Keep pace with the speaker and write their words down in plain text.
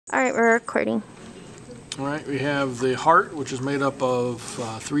Alright, we're recording. Alright, we have the heart, which is made up of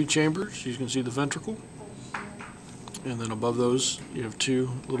 3 chambers. You can see the ventricle. And then above those, you have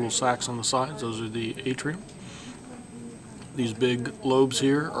 2 little sacs on the sides. Those are the atrium. These big lobes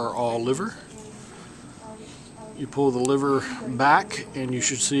here are all liver. You pull the liver back, and you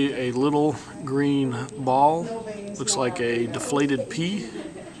should see a little green ball. Looks like a deflated pea.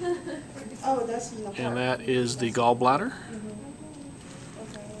 And that is the gallbladder.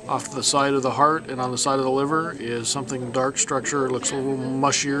 Off to the side of the heart and on the side of the liver is something dark structure. It looks a little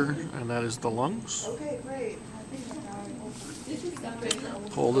mushier, and that is the lungs.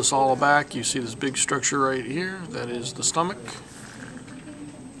 Pull this all back. You see this big structure right here. That is the stomach,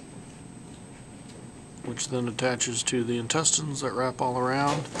 which then attaches to the intestines that wrap all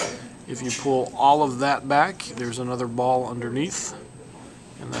around. If you pull all of that back, there's another ball underneath,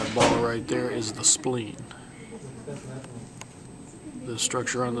 and that ball right there is the spleen. The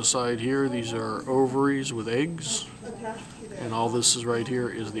structure on the side here, these are ovaries with eggs, and all this is right here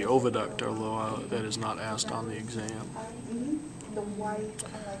is the oviduct, although that is not asked on the exam.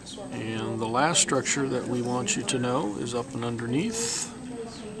 And the last structure that we want you to know is up and underneath,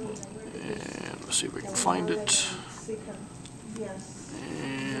 and let's see if we can find it,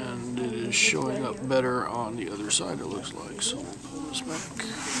 and it is showing up better on the other side, it looks like, so we'll pull this back.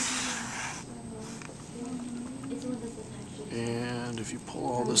 And if you pull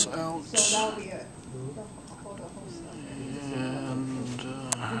all this out, and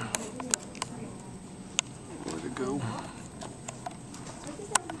where to go?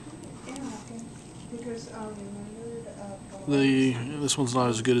 This one's not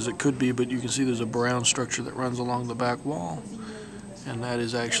as good as it could be, but you can see there's a brown structure that runs along the back wall, and that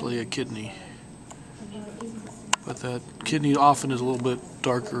is actually a kidney. But that kidney often is a little bit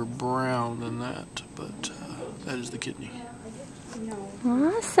darker brown than that, but that is the kidney.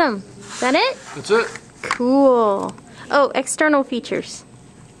 Awesome. Is that it? That's it. Cool. Oh, external features.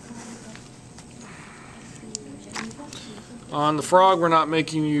 On the frog, we're not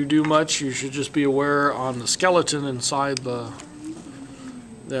making you do much. You should just be aware on the skeleton inside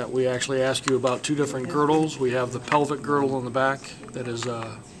that we actually ask you about 2 different girdles. We have the pelvic girdle in the back that is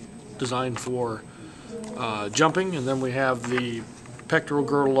designed for jumping, and then we have the pectoral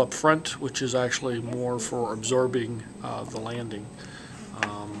girdle up front, which is actually more for absorbing the landing.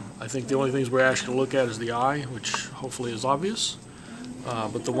 I think the only things we ask you to look at is the eye, which hopefully is obvious.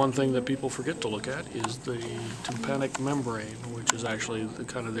 But the one thing that people forget to look at is the tympanic membrane, which is actually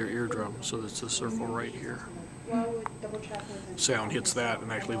kind of their eardrum. So that's the circle right here. Sound hits that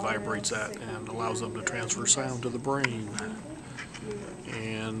and actually vibrates that and allows them to transfer sound to the brain.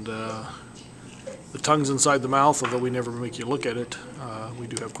 And the tongue's inside the mouth, although we never make you look at it. We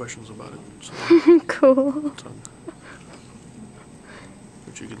do have questions about it. So, cool. Tongue,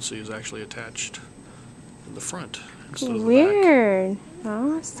 which you can see is actually attached in the front instead of the back. Weird.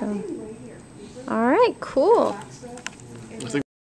 Awesome. Alright, cool.